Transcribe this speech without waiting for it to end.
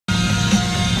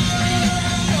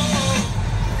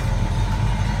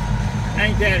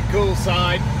that a cool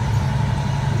sight.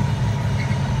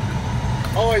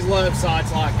 Always love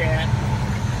sights like that.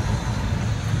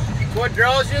 It's what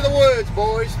draws you to the woods,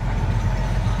 boys.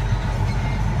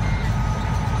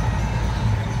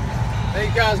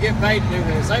 These guys get paid to do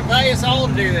this. They pay us all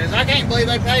to do this. I can't believe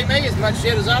they pay me as much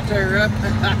shit as I tear up.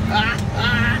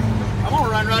 I'm gonna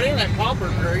run right into that poplar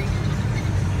tree.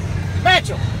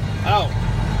 Mitchell! Oh,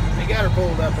 he got her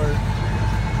pulled up there.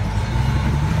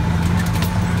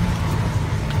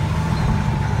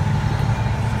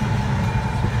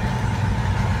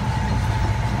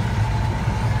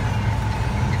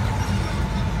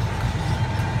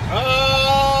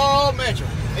 Oh, Mitchell.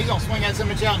 He's gonna swing that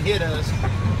somebody out and hit us.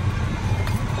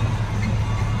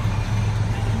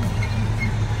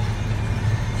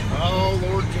 Oh,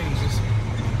 Lord Jesus.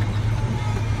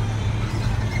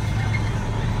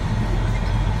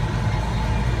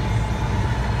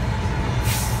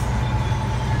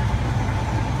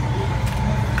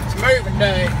 It's moving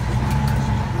day.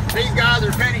 These guys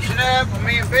are finishing up.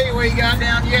 Me and Pee Wee got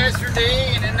down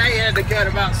yesterday, and then they had to cut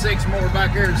about 6 more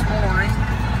back here this morning.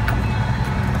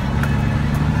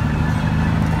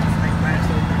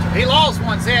 He lost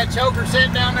one. See that choker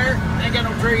sitting down there? Ain't got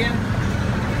no tree in it.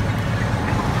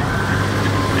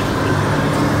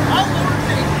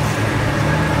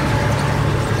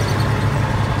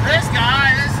 This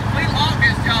guy, we logged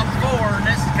this job before, and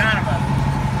this is kind of a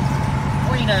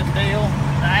cleanup deal.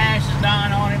 The ash is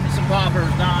dying on him, and some poplar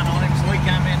is dying on him, so we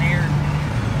come in here.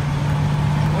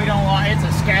 We don't like, it's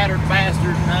a scattered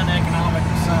bastard and uneconomic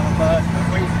son of a butt, but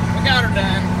we got her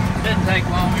done. It didn't take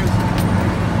long. It was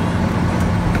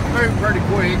moved pretty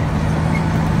quick.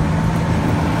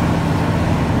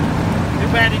 Too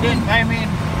bad he didn't pay me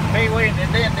and Pee Wee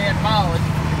and then mileage.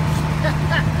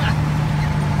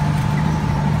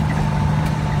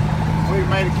 We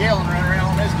made a killing running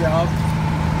around on this job.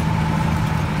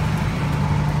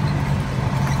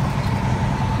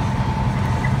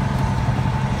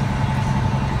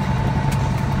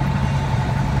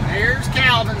 Here's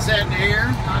Calvin sitting here.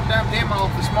 I dumped him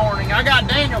off this morning. I got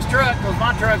Daniel's truck because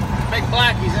my truck, Big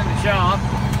Blackie's in the shop.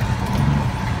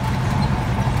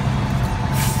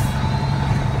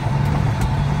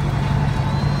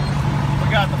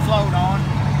 We got the float on.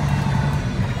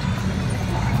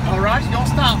 All right, don't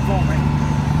stop for me.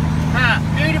 Huh,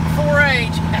 beauty before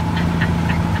age.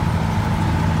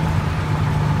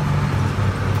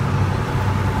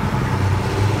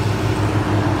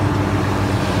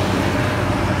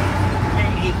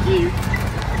 Ain't he cute?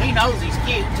 He knows he's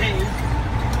cute too.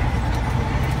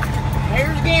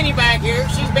 Here's Guinea back here.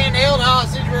 She's been held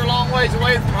hostage. We're a long ways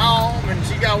away from home, and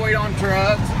she got weight on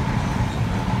trucks.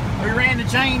 We ran the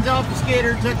chains off the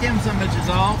skidder, took them some bitches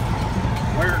off.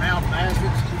 Wearing out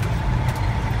bastards.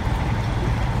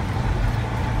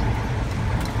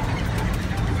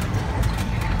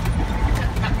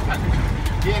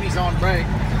 Jenny's on break.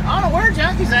 I don't know where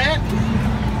Junkie's at.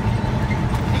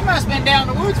 He must have been down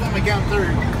in the woods when we come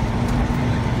through.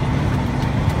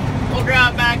 We'll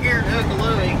drive back here to Hook a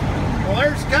Louie. Well,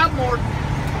 there's a couple more.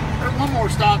 There's one more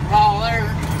stockpile there.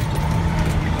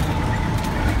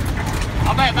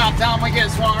 I bet by the time we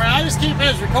get swung around, I just keep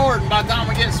this recording. By the time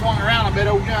we get swung around, I bet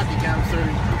old Junkie comes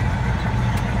through.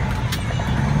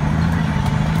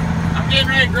 I'm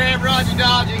getting ready to grab Roger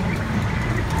Dodgy.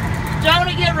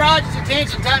 Joni, get Roger's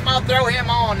attention. Time I'll throw him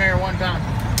on there one time.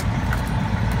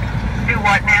 Do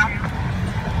what now?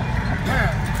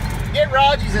 Get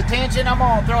Roger's attention. I'm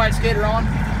gonna throw that skidder on.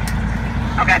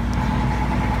 Okay.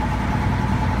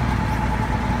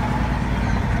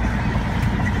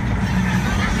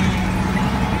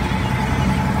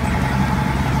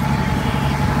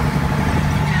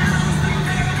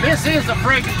 This is the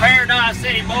freaking Paradise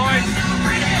City, boys.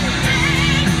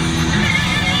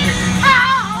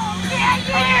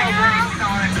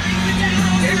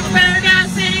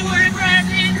 Paradise City, where the grass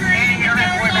is green. You'll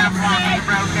have to worry about blocking the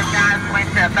road. Them guys went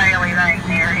to Bailey Lane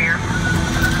near here.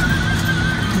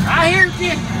 I hear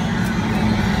you.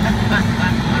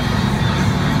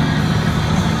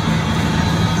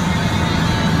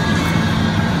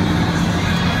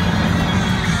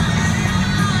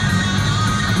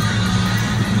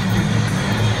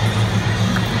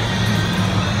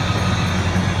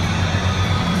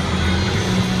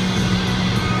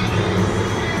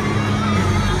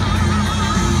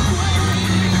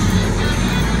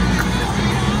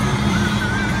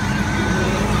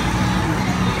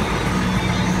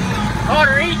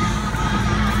 Carter, eat.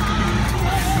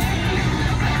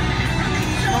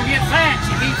 She's gonna get fat.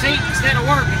 She keeps eating instead of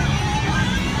working.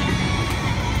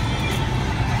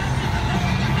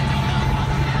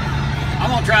 I'm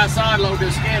gonna try to side load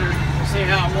this skidder and see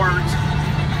how it works.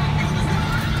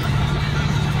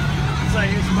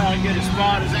 say it's about as good a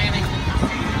spot as any.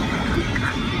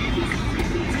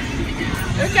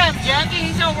 Here comes Junkie.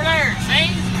 He's over there.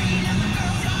 See?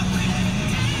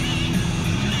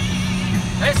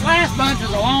 This last bunch was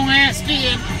a long ass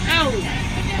skid. Oh!